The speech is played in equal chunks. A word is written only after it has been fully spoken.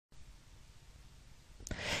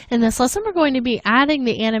In this lesson, we're going to be adding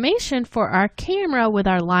the animation for our camera with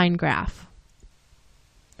our line graph.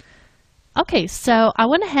 Okay, so I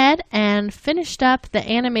went ahead and finished up the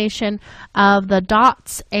animation of the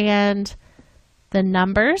dots and the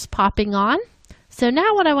numbers popping on. So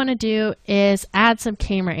now what I want to do is add some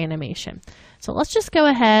camera animation. So let's just go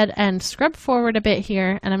ahead and scrub forward a bit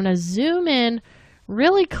here, and I'm going to zoom in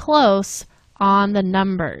really close on the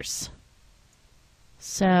numbers.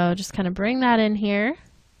 So just kind of bring that in here.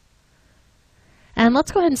 And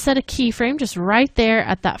let's go ahead and set a keyframe just right there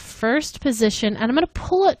at that first position. And I'm going to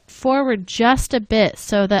pull it forward just a bit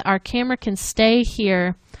so that our camera can stay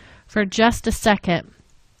here for just a second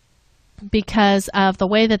because of the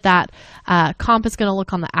way that that comp is going to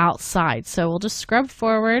look on the outside. So we'll just scrub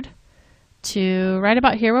forward to right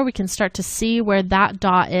about here where we can start to see where that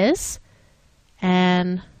dot is.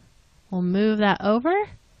 And we'll move that over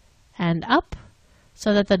and up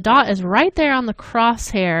so that the dot is right there on the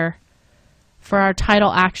crosshair for our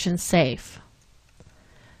title action safe.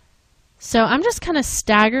 So I'm just kind of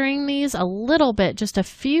staggering these a little bit, just a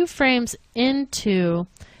few frames into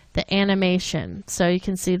the animation. So you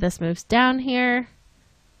can see this moves down here.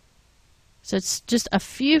 So it's just a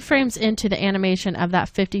few frames into the animation of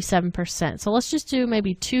that 57%. So let's just do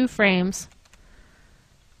maybe 2 frames.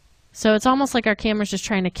 So it's almost like our camera's just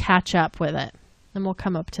trying to catch up with it. Then we'll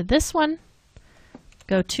come up to this one,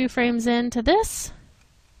 go 2 frames into this,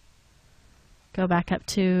 go back up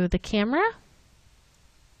to the camera,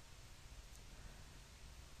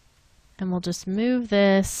 and we'll just move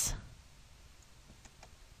this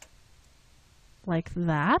like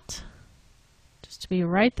that, just to be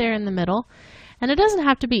right there in the middle. And it doesn't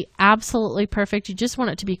have to be absolutely perfect, you just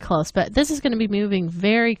want it to be close, but this is going to be moving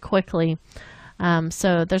very quickly.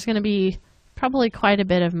 So there's going to be probably quite a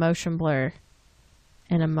bit of motion blur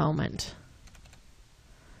in a moment.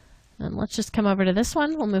 And let's just come over to this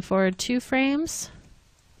one. We'll move forward 2 frames.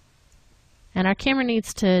 And our camera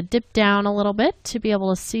needs to dip down a little bit to be able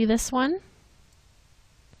to see this one.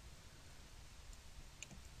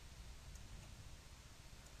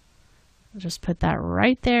 We'll just put that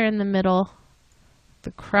right there in the middle,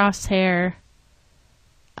 the crosshair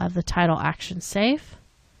of the title action safe.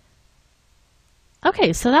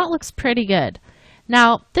 Okay, so that looks pretty good.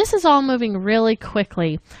 Now, this is all moving really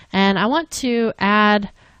quickly, and I want to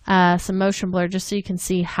add some motion blur just so you can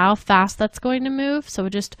see how fast that's going to move. So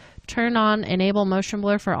we'll just turn on Enable Motion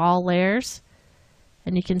Blur for all layers,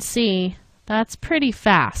 and you can see that's pretty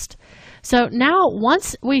fast. So now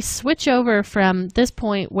once we switch over from this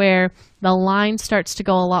point where the line starts to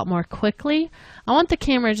go a lot more quickly, I want the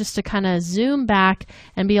camera just to kind of zoom back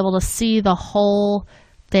and be able to see the whole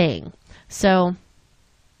thing. So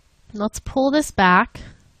let's pull this back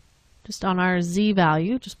just on our Z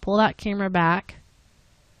value. Just pull that camera back.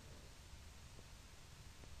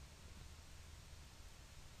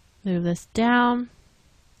 Move this down.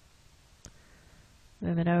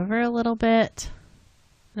 Move it over a little bit.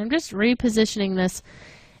 And I'm just repositioning this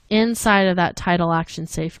inside of that title action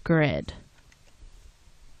safe grid.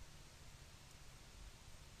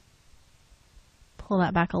 Pull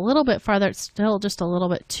that back a little bit farther. It's still just a little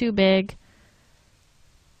bit too big.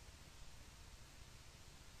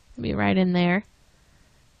 Be right in there.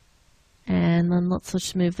 And then let's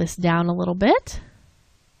just move this down a little bit.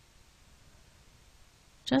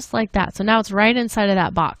 Just like that. So now it's right inside of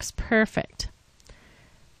that box. Perfect.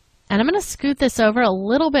 And I'm going to scoot this over a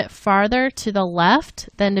little bit farther to the left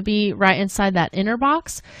than to be right inside that inner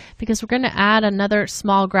box, because we're going to add another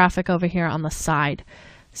small graphic over here on the side.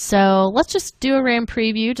 So let's just do a RAM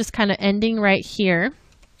preview, just kind of ending right here.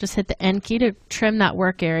 Just hit the N key to trim that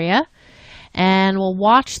work area. And we'll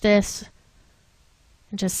watch this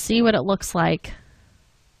and just see what it looks like.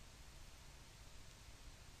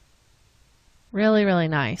 Really, really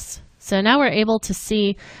nice. So now we're able to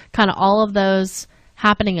see kind of all of those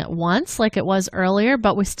happening at once like it was earlier,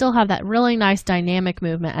 but we still have that really nice dynamic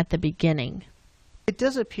movement at the beginning. It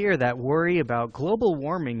does appear that worry about global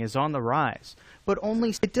warming is on the rise, but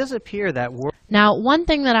only it does appear that Now, one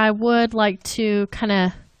thing that I would like to kind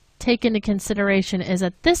of take into consideration is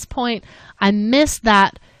at this point I missed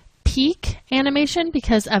that peak animation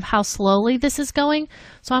because of how slowly this is going.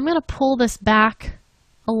 So I'm going to pull this back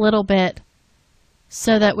a little bit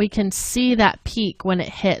so that we can see that peak when it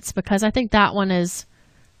hits, because I think that one is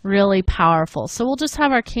really powerful. So we'll just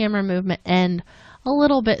have our camera movement end a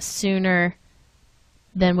little bit sooner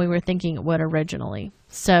than we were thinking it would originally.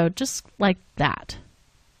 So just like that.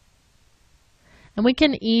 And we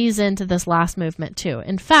can ease into this last movement too.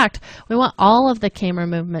 In fact, we want all of the camera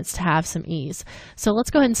movements to have some ease. So let's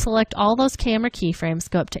go ahead and select all those camera keyframes,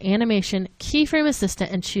 go up to Animation, Keyframe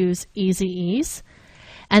Assistant, and choose Easy Ease.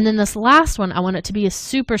 And then this last one, I want it to be a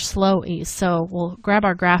super slow ease. So we'll grab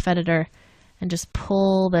our graph editor and just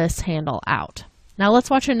pull this handle out. Now let's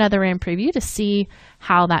watch another RAM preview to see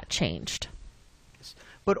how that changed.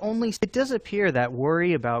 But only it does appear that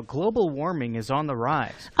worry about global warming is on the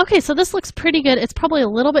rise. Okay, so this looks pretty good. It's probably a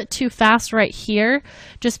little bit too fast right here,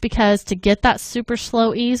 just because to get that super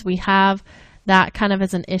slow ease, we have that kind of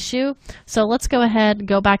as an issue. So let's go ahead and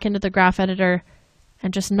go back into the graph editor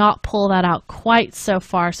and just not pull that out quite so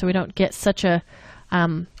far so we don't get such a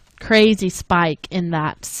crazy spike in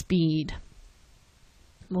that speed.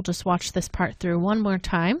 We'll just watch this part through one more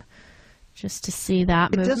time just to see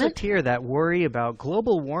that movement. It does appear that worry about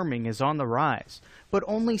global warming is on the rise, but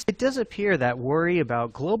only it does appear that worry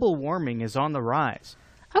about global warming is on the rise.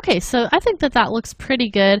 Okay, so I think that that looks pretty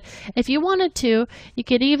good. If you wanted to, you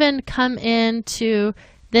could even come into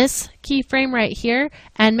this keyframe right here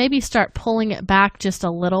and maybe start pulling it back just a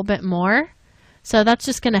little bit more. So that's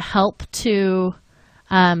just going to help to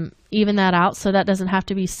even that out so that doesn't have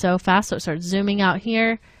to be so fast. So it starts zooming out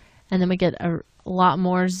here and then we get a lot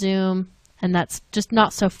more zoom, and that's just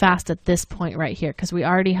not so fast at this point right here because we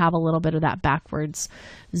already have a little bit of that backwards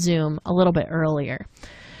zoom a little bit earlier.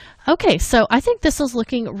 Okay, so I think this is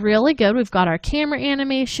looking really good. We've got our camera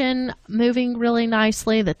animation moving really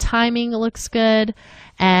nicely. The timing looks good,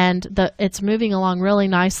 and it's moving along really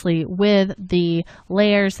nicely with the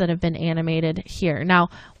layers that have been animated here. Now,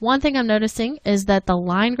 one thing I'm noticing is that the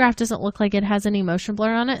line graph doesn't look like it has any motion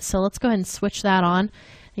blur on it, so let's go ahead and switch that on.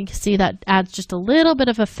 You can see that adds just a little bit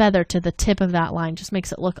of a feather to the tip of that line, just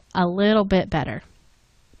makes it look a little bit better.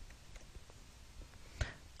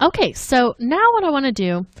 Okay, so now what I want to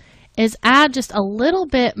do is add just a little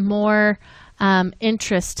bit more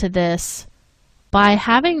interest to this by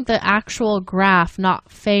having the actual graph not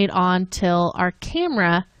fade on till our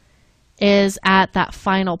camera is at that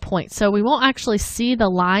final point. So we won't actually see the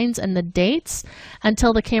lines and the dates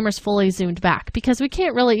until the camera's fully zoomed back, because we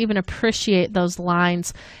can't really even appreciate those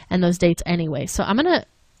lines and those dates anyway. So I'm going to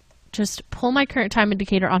just pull my current time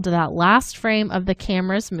indicator onto that last frame of the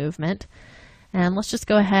camera's movement, and let's just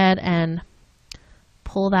go ahead and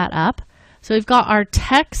pull that up. So we've got our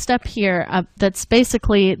text up here that's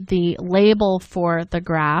basically the label for the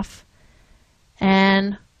graph,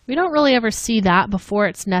 and we don't really ever see that before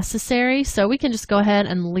it's necessary, so we can just go ahead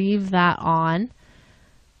and leave that on.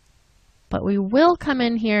 But we will come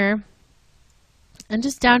in here and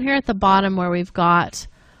just down here at the bottom where we've got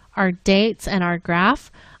our dates and our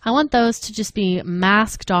graph, I want those to just be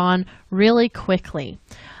masked on really quickly.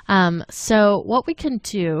 So what we can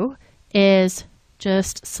do is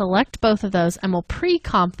just select both of those and we'll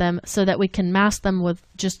pre-comp them so that we can mask them with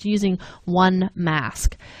just using one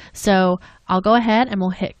mask. So I'll go ahead and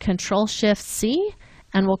we'll hit Control-Shift-C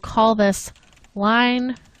and we'll call this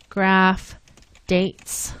line graph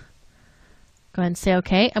dates. Go ahead and say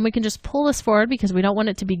OK, and we can just pull this forward because we don't want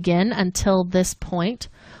it to begin until this point.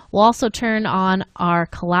 We'll also turn on our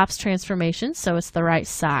collapse transformation so it's the right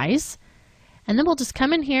size. And then we'll just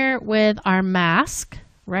come in here with our mask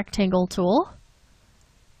rectangle tool.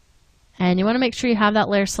 And you want to make sure you have that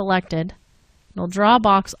layer selected. We'll draw a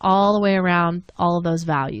box all the way around all of those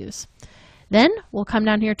values. Then we'll come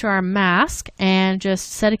down here to our mask and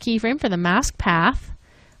just set a keyframe for the mask path.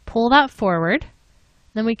 Pull that forward.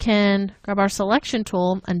 Then we can grab our selection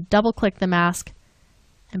tool and double click the mask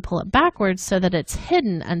and pull it backwards so that it's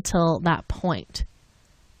hidden until that point.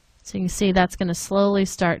 So you can see that's going to slowly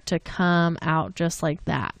start to come out just like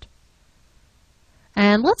that.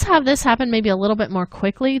 And let's have this happen maybe a little bit more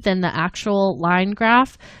quickly than the actual line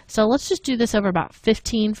graph. So let's just do this over about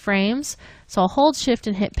 15 frames. So I'll hold Shift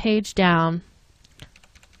and hit page down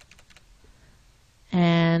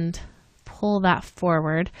and pull that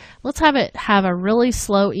forward. Let's have it have a really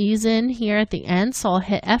slow ease in here at the end. So I'll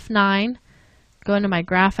hit F9, go into my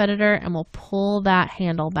graph editor, and we'll pull that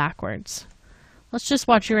handle backwards. Let's just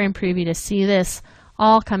watch your in preview to see this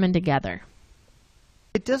all coming together.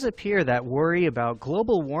 It does appear that worry about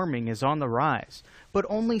global warming is on the rise, but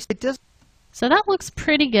only it does. So that looks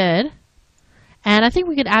pretty good. And I think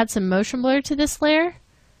we could add some motion blur to this layer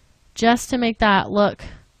just to make that look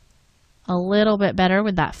a little bit better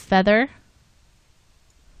with that feather.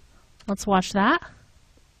 Let's watch that.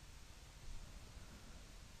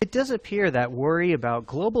 It does appear that worry about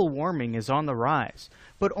global warming is on the rise,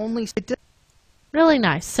 but only it does. Really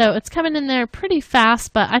nice. So it's coming in there pretty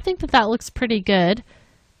fast, but I think that that looks pretty good.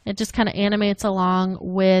 It just kind of animates along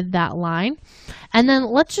with that line. And then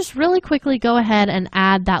let's just really quickly go ahead and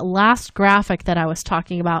add that last graphic that I was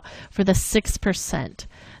talking about for the 6%.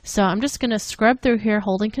 So I'm just going to scrub through here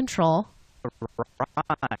holding Control.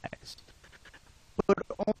 Rise, but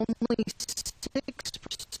only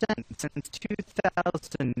 6% since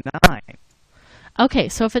 2009. Okay,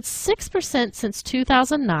 so if it's 6% since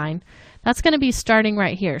 2009, that's going to be starting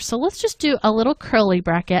right here. So let's just do a little curly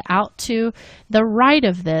bracket out to the right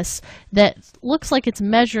of this that looks like it's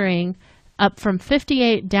measuring up from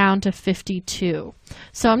 58 down to 52.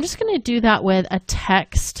 So I'm just going to do that with a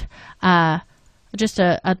text, just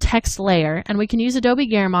a text layer, and we can use Adobe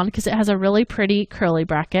Garamond because it has a really pretty curly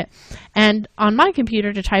bracket. And on my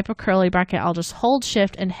computer, to type a curly bracket, I'll just hold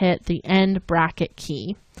Shift and hit the end bracket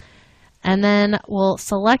key. And then we'll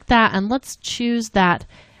select that, and let's choose that.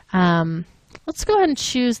 Let's go ahead and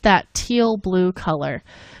choose that teal blue color.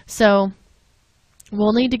 So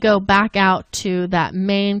we'll need to go back out to that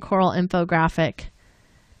main Corel infographic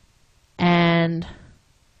and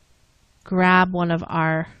grab one of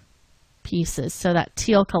our pieces. So that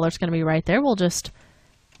teal color is going to be right there. We'll just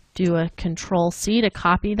do a Control-C to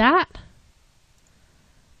copy that.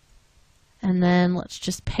 And then let's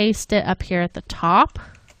just paste it up here at the top.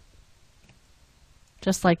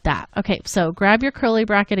 Just like that. Okay, so grab your curly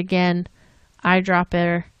bracket again,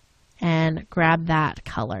 eyedropper, and grab that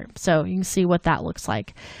color. So you can see what that looks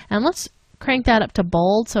like. And let's crank that up to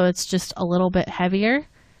bold so it's just a little bit heavier.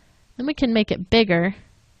 Then we can make it bigger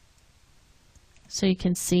so you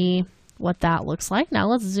can see what that looks like. Now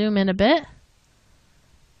let's zoom in a bit.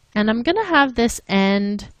 And I'm going to have this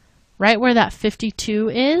end right where that 52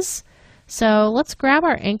 is. So let's grab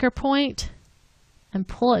our anchor point and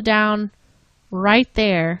pull it down right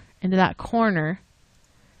there into that corner.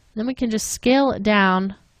 Then we can just scale it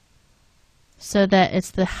down so that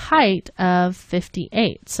it's the height of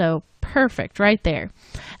 58. So perfect right there.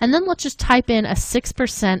 And then let's just type in a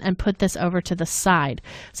 6% and put this over to the side.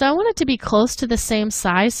 So I want it to be close to the same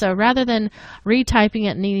size. So rather than retyping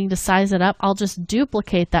it and needing to size it up, I'll just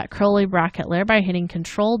duplicate that curly bracket layer by hitting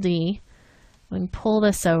Control-D. We can pull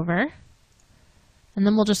this over. And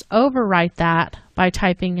then we'll just overwrite that by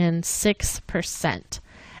typing in 6%.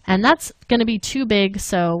 And that's going to be too big,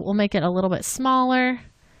 so we'll make it a little bit smaller.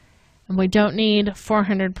 And we don't need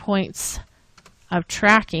 400 points of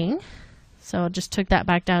tracking. So I just took that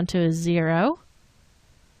back down to a 0.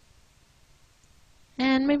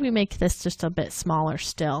 And maybe make this just a bit smaller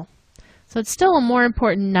still. So it's still a more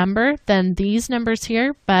important number than these numbers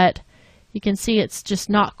here, but you can see it's just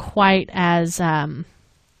not quite as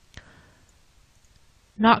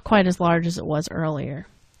large as it was earlier.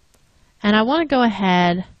 And I want to go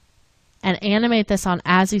ahead and animate this on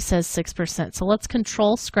as he says 6%. So let's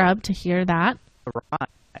Control Scrub to hear that.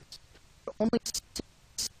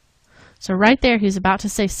 So right there, he's about to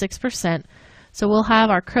say 6%. So we'll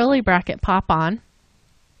have our curly bracket pop on.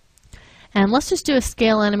 And let's just do a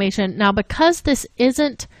scale animation. Now, because this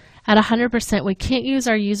isn't at 100%, we can't use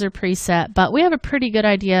our user preset, but we have a pretty good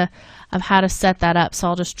idea of how to set that up. So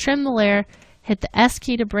I'll just trim the layer, hit the S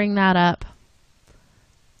key to bring that up,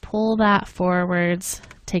 pull that forwards,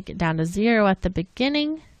 take it down to 0 at the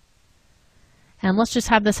beginning, and let's just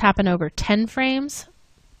have this happen over 10 frames.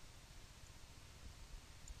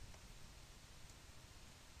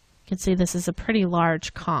 You can see this is a pretty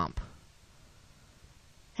large comp.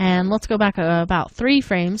 And let's go back about 3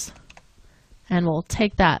 frames, and we'll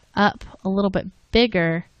take that up a little bit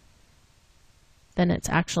bigger than it's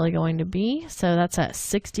actually going to be. So that's at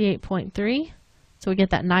 68.3. So we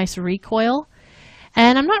get that nice recoil.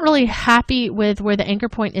 And I'm not really happy with where the anchor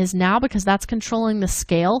point is now because that's controlling the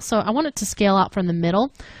scale. So I want it to scale out from the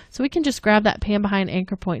middle. So we can just grab that pan behind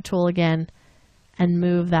anchor point tool again and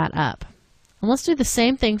move that up. And let's do the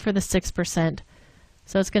same thing for the 6%.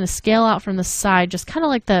 So it's going to scale out from the side, just kind of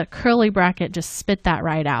like the curly bracket, just spit that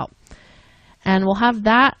right out. And we'll have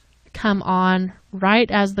that come on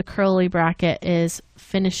right as the curly bracket is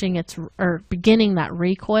finishing its, or beginning that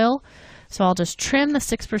recoil. So I'll just trim the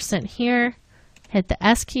 6% here, hit the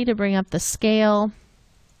S key to bring up the scale,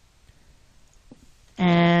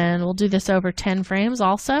 and we'll do this over 10 frames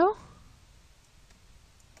also.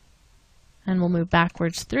 And we'll move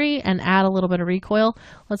backwards 3 and add a little bit of recoil.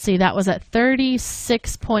 Let's see, that was at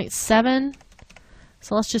 36.7.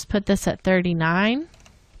 So let's just put this at 39.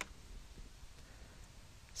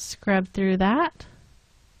 Scrub through that.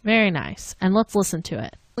 Very nice. And let's listen to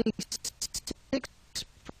it. 6%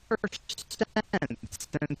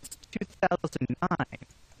 since 2009.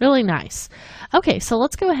 Really nice. Okay, so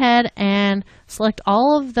let's go ahead and select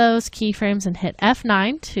all of those keyframes and hit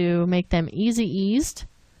F9 to make them easy eased.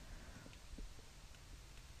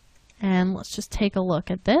 And let's just take a look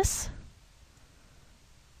at this.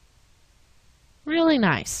 Really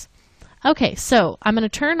nice. Okay, so I'm going to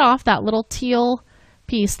turn off that little teal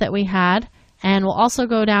piece that we had, and we'll also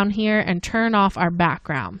go down here and turn off our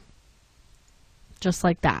background. Just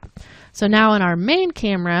like that. So now in our main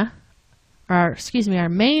camera, or excuse me, our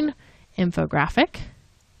main infographic,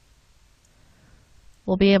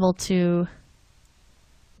 we'll be able to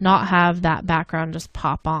not have that background just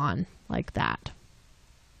pop on like that.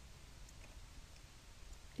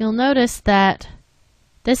 You'll notice that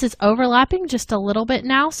this is overlapping just a little bit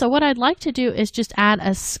now. So what I'd like to do is just add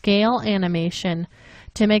a scale animation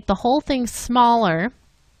to make the whole thing smaller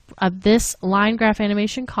of this line graph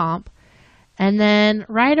animation comp. And then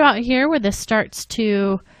right about here where this starts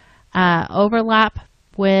to overlap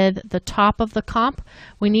with the top of the comp,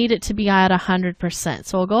 we need it to be at 100%.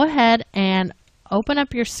 So we'll go ahead and open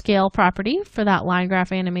up your scale property for that line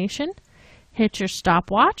graph animation, hit your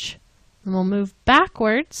stopwatch, and we'll move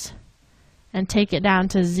backwards and take it down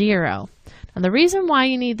to 0. Now the reason why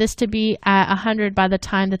you need this to be at 100 by the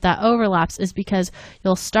time that that overlaps is because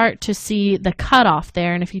you'll start to see the cutoff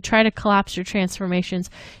there, and if you try to collapse your transformations,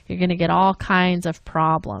 you're going to get all kinds of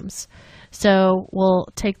problems. So we'll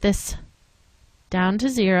take this down to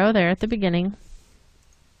 0 there at the beginning.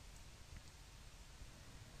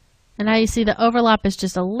 And now you see the overlap is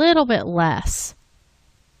just a little bit less.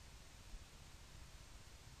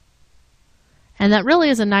 And that really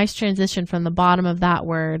is a nice transition from the bottom of that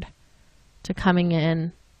word to coming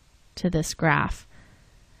in to this graph.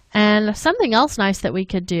 And something else nice that we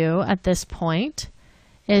could do at this point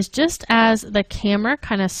is just as the camera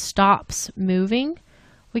kind of stops moving,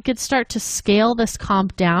 we could start to scale this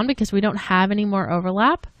comp down because we don't have any more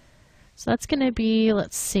overlap. So that's going to be,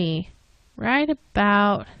 let's see, right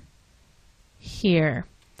about here.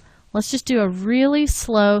 Let's just do a really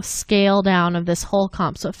slow scale down of this whole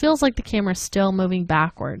comp. So it feels like the camera is still moving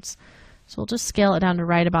backwards. So we'll just scale it down to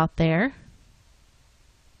right about there.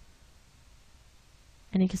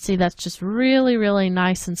 And you can see that's just really, really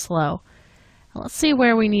nice and slow. Now let's see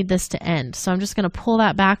where we need this to end. So I'm just going to pull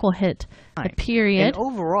that back. We'll hit the period. And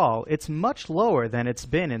overall, it's much lower than it's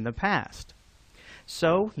been in the past.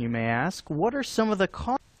 So you may ask, what are some of the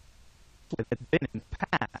costs that have been in the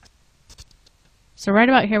past? So right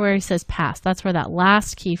about here where he says past, that's where that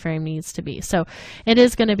last keyframe needs to be. So it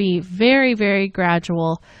is going to be very, very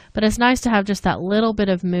gradual, but it's nice to have just that little bit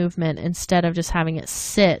of movement instead of just having it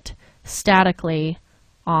sit statically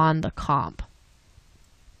on the comp.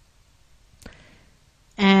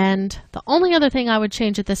 And the only other thing I would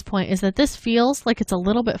change at this point is that this feels like it's a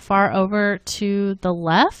little bit far over to the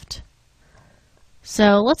left.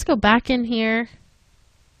 So let's go back in here.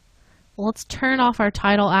 Let's turn off our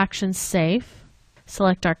title action safe.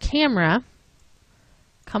 Select our camera,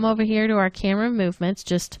 come over here to our camera movements,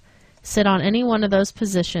 just sit on any one of those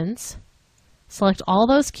positions, select all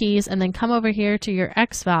those keys, and then come over here to your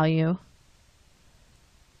X value,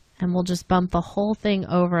 and we'll just bump the whole thing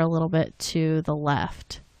over a little bit to the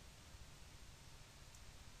left.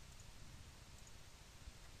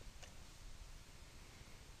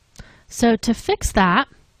 So to fix that,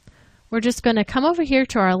 we're just going to come over here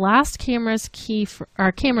to our last camera's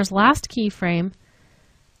last keyframe,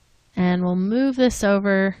 and we'll move this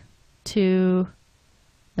over to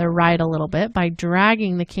the right a little bit by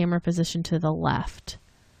dragging the camera position to the left.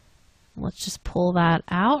 Let's just pull that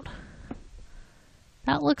out.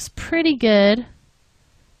 That looks pretty good.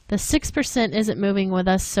 The 6% isn't moving with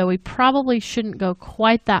us, so we probably shouldn't go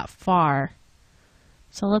quite that far.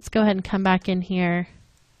 So let's go ahead and come back in here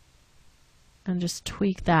and just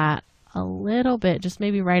tweak that a little bit, just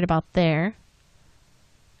maybe right about there.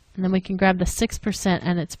 And then we can grab the 6%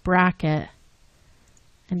 and its bracket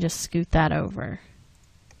and just scoot that over.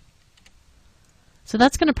 So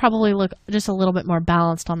that's going to probably look just a little bit more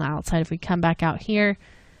balanced on the outside. If we come back out here,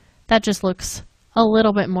 that just looks a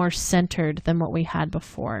little bit more centered than what we had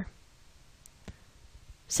before.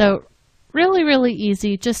 So really, really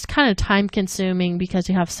easy, just kind of time consuming because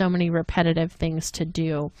you have so many repetitive things to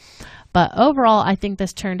do. But overall, I think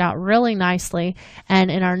this turned out really nicely.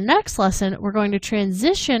 And in our next lesson, we're going to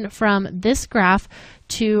transition from this graph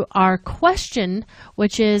to our question,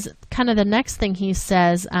 which is kind of the next thing he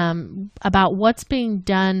says about what's being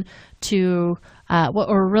done to,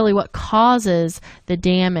 what causes the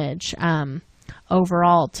damage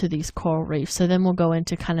overall to these coral reefs. So then we'll go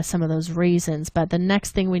into kind of some of those reasons. But the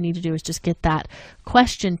next thing we need to do is just get that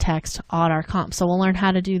question text on our comp. So we'll learn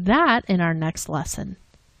how to do that in our next lesson.